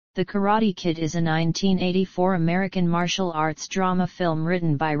The Karate Kid is a 1984 American martial arts drama film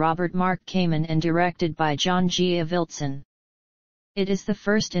written by Robert Mark Kamen and directed by John G. Avildsen. It is the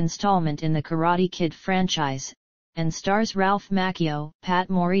first installment in the Karate Kid franchise, and stars Ralph Macchio, Pat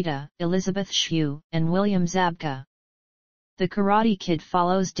Morita, Elizabeth Shue, and William Zabka. The Karate Kid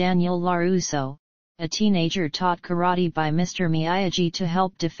follows Daniel LaRusso, a teenager taught karate by Mr. Miyagi to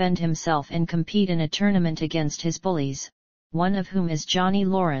help defend himself and compete in a tournament against his bullies, one of whom is Johnny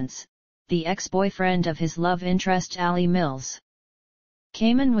Lawrence, the ex-boyfriend of his love interest Allie Mills.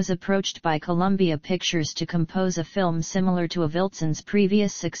 Kamen was approached by Columbia Pictures to compose a film similar to Avildsen's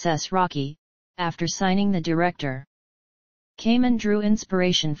previous success Rocky, after signing the director. Kamen drew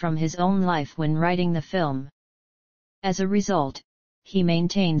inspiration from his own life when writing the film. As a result, he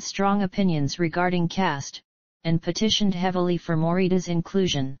maintained strong opinions regarding cast, and petitioned heavily for Morita's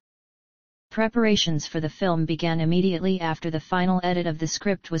inclusion. Preparations for the film began immediately after the final edit of the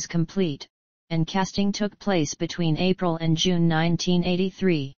script was complete, and casting took place between April and June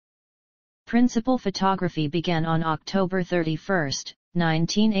 1983. Principal photography began on October 31,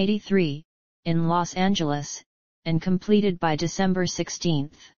 1983, in Los Angeles, and completed by December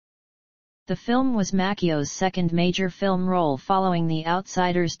 16. The film was Macchio's second major film role following The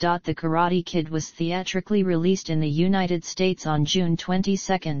Outsiders. The Karate Kid was theatrically released in the United States on June 22,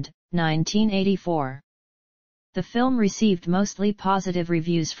 1984. The film received mostly positive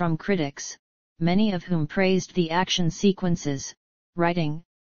reviews from critics, many of whom praised the action sequences, writing,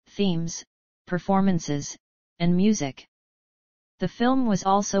 themes, performances, and music. The film was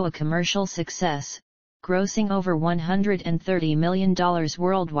also a commercial success, grossing over $130 million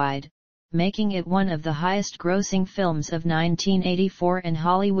worldwide, making it one of the highest-grossing films of 1984 and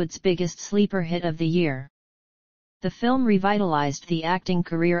Hollywood's biggest sleeper hit of the year. The film revitalized the acting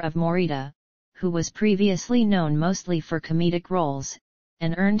career of Morita, who was previously known mostly for comedic roles,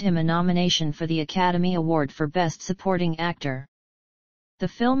 and earned him a nomination for the Academy Award for Best Supporting Actor. The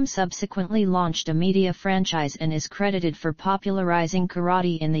film subsequently launched a media franchise and is credited for popularizing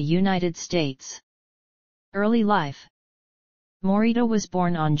karate in the United States. Early life. Morita was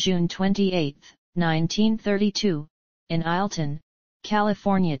born on June 28, 1932, in Ileton,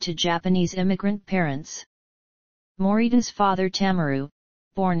 California to Japanese immigrant parents. Morita's father Tamaru,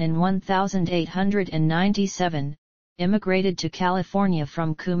 born in 1897, immigrated to California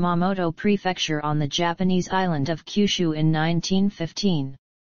from Kumamoto Prefecture on the Japanese island of Kyushu in 1915.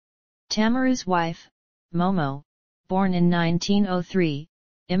 Tamaru's wife, Momo, born in 1903,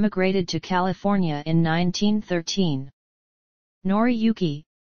 immigrated to California in 1913. Noriyuki,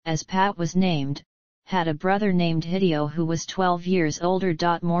 as Pat was named, had a brother named Hideo who was 12 years older.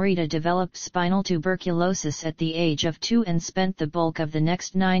 Morita developed spinal tuberculosis at the age of 2 and spent the bulk of the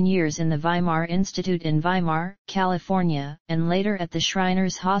next 9 years in the Weimar Institute in Weimar, California, and later at the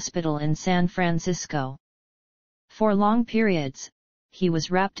Shriners Hospital in San Francisco. For long periods, he was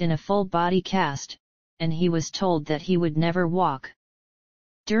wrapped in a full-body cast, and he was told that he would never walk.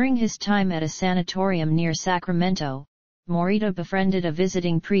 During his time at a sanatorium near Sacramento, Morita befriended a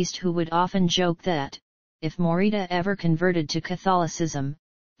visiting priest who would often joke that, if Morita ever converted to Catholicism,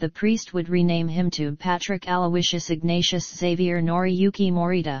 the priest would rename him to Patrick Aloysius Ignatius Xavier Noriyuki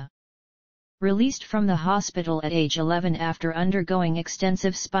Morita. Released from the hospital at age 11 after undergoing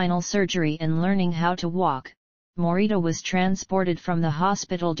extensive spinal surgery and learning how to walk, Morita was transported from the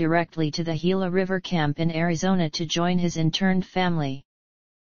hospital directly to the Gila River camp in Arizona to join his interned family.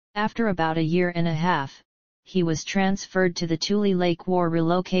 After about a year and a half, he was transferred to the Tule Lake War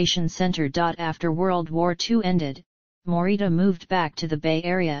Relocation Center. After World War II ended, Morita moved back to the Bay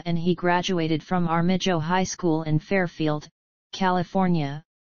Area and he graduated from Armijo High School in Fairfield, California,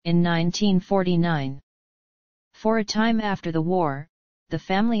 in 1949. For a time after the war, the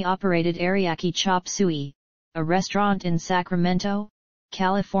family operated Ariake Chop Suey, a restaurant in Sacramento,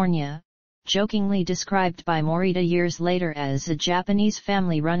 California, jokingly described by Morita years later as a Japanese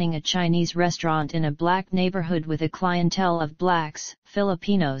family running a Chinese restaurant in a black neighborhood with a clientele of blacks,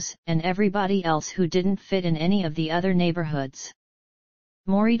 Filipinos, and everybody else who didn't fit in any of the other neighborhoods.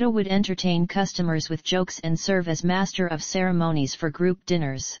 Morita would entertain customers with jokes and serve as master of ceremonies for group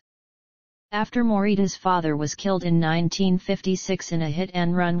dinners. After Morita's father was killed in 1956 in a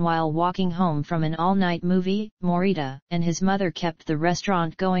hit-and-run while walking home from an all-night movie, Morita and his mother kept the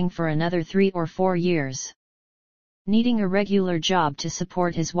restaurant going for another 3 or 4 years. Needing a regular job to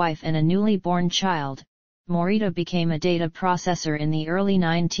support his wife and a newly born child, Morita became a data processor in the early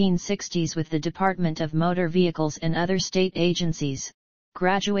 1960s with the Department of Motor Vehicles and other state agencies,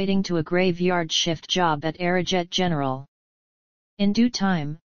 graduating to a graveyard shift job at Aerojet General. In due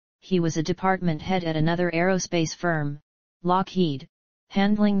time, he was a department head at another aerospace firm, Lockheed,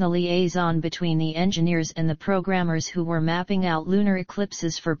 handling the liaison between the engineers and the programmers who were mapping out lunar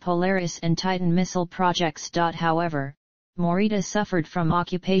eclipses for Polaris and Titan missile projects. However, Morita suffered from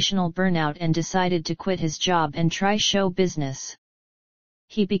occupational burnout and decided to quit his job and try show business.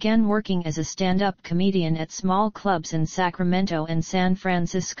 He began working as a stand-up comedian at small clubs in Sacramento and San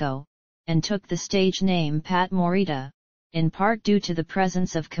Francisco, and took the stage name Pat Morita, in part due to the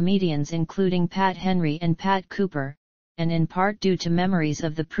presence of comedians including Pat Henry and Pat Cooper, and in part due to memories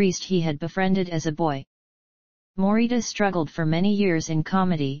of the priest he had befriended as a boy. Morita struggled for many years in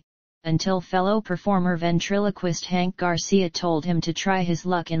comedy, until fellow performer ventriloquist Hank Garcia told him to try his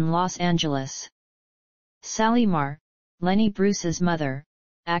luck in Los Angeles. Sally Marr, Lenny Bruce's mother,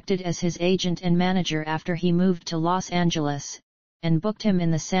 acted as his agent and manager after he moved to Los Angeles, and booked him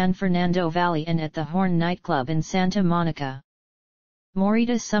in the San Fernando Valley and at the Horn nightclub in Santa Monica.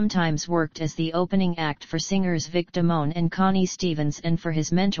 Morita sometimes worked as the opening act for singers Vic Damone and Connie Stevens and for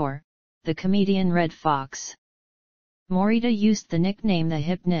his mentor, the comedian Red Fox. Morita used the nickname the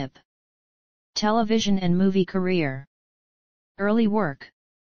Hip Nip. Television and movie career. Early work.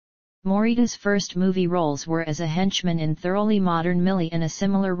 Morita's first movie roles were as a henchman in Thoroughly Modern Millie and a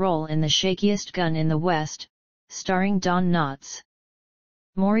similar role in The Shakiest Gun in the West, starring Don Knotts.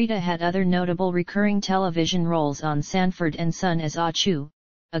 Morita had other notable recurring television roles on Sanford and Son as Ah Chu,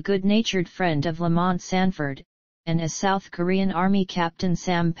 a good-natured friend of Lamont Sanford, and as South Korean Army Captain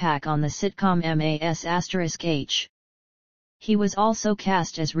Sam Pak on the sitcom MAS*H. He was also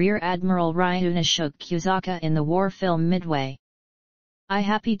cast as Rear Admiral Ryunosuke Kusaka in the war film Midway. I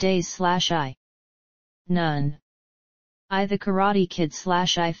Happy Days/I. None. I The Karate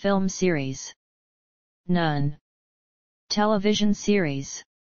Kid/I film series. None. Television series.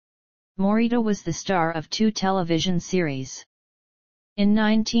 Morita was the star of 2 television series. In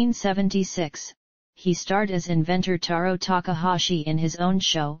 1976, he starred as inventor Taro Takahashi in his own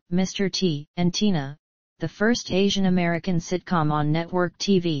show, Mr. T and Tina, the first Asian American sitcom on network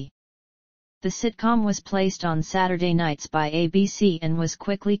TV. The sitcom was placed on Saturday nights by ABC and was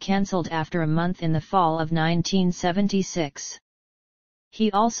quickly cancelled after a month in the fall of 1976.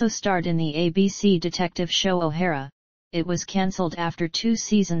 He also starred in the ABC detective show O'Hara. It was cancelled after 2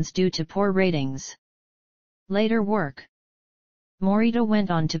 seasons due to poor ratings. Later work. Morita went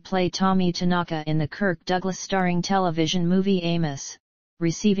on to play Tommy Tanaka in the Kirk Douglas starring television movie Amos,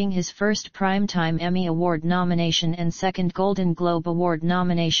 receiving his first Primetime Emmy Award nomination and second Golden Globe Award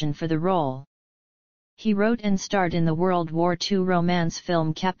nomination for the role. He wrote and starred in the World War II romance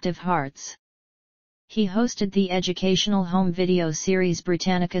film Captive Hearts. He hosted the educational home video series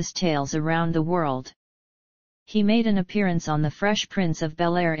Britannica's Tales Around the World. He made an appearance on The Fresh Prince of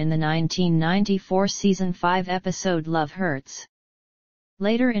Bel-Air in the 1994 Season 5 episode Love Hurts.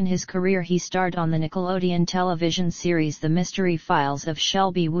 Later in his career he starred on the Nickelodeon television series The Mystery Files of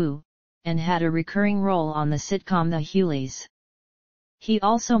Shelby Woo, and had a recurring role on the sitcom The Hughleys. He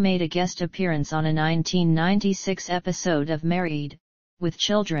also made a guest appearance on a 1996 episode of Married, with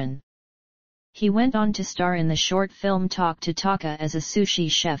Children. He went on to star in the short film Talk to Taka as a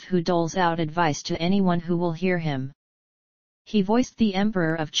sushi chef who doles out advice to anyone who will hear him. He voiced the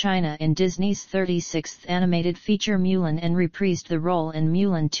Emperor of China in Disney's 36th animated feature Mulan and reprised the role in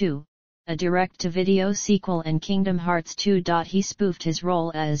Mulan 2, a direct-to-video sequel, and Kingdom Hearts 2. He spoofed his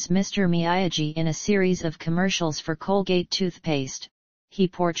role as Mr. Miyagi in a series of commercials for Colgate toothpaste. He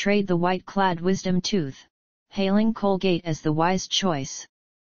portrayed the white-clad wisdom tooth, hailing Colgate as the wise choice.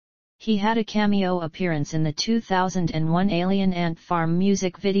 He had a cameo appearance in the 2001 Alien Ant Farm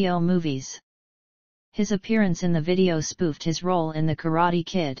music video movies. His appearance in the video spoofed his role in The Karate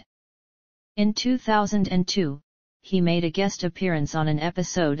Kid. In 2002, he made a guest appearance on an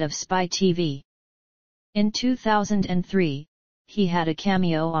episode of Spy TV. In 2003, he had a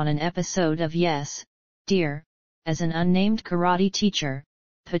cameo on an episode of Yes, Dear, as an unnamed karate teacher,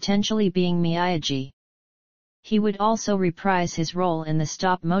 potentially being Miyagi. He would also reprise his role in the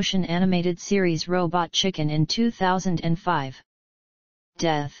stop-motion animated series Robot Chicken in 2005.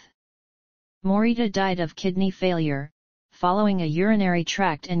 Death. Morita died of kidney failure, following a urinary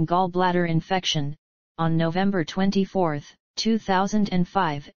tract and gallbladder infection, on November 24,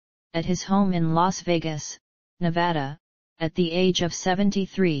 2005, at his home in Las Vegas, Nevada, at the age of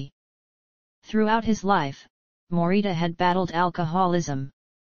 73. Throughout his life, Morita had battled alcoholism.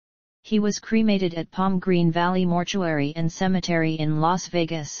 He was cremated at Palm Green Valley Mortuary and Cemetery in Las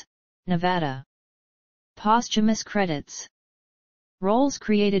Vegas, Nevada. Posthumous credits. Roles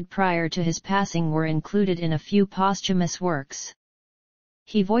created prior to his passing were included in a few posthumous works.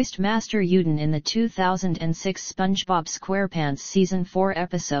 He voiced Master Yuden in the 2006 SpongeBob SquarePants Season 4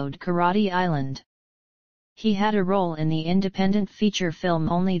 episode Karate Island. He had a role in the independent feature film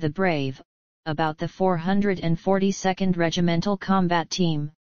Only the Brave, about the 442nd Regimental Combat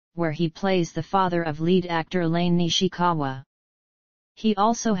Team, where he plays the father of lead actor Lane Nishikawa. He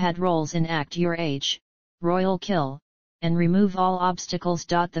also had roles in Act Your Age, Royal Kill, and Remove All Obstacles.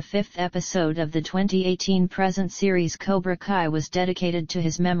 The fifth episode of the 2018 present series Cobra Kai was dedicated to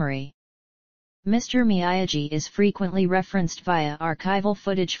his memory. Mr. Miyagi is frequently referenced via archival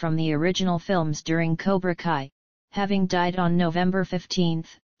footage from the original films during Cobra Kai, having died on November 15,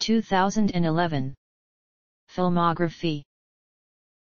 2011. Filmography.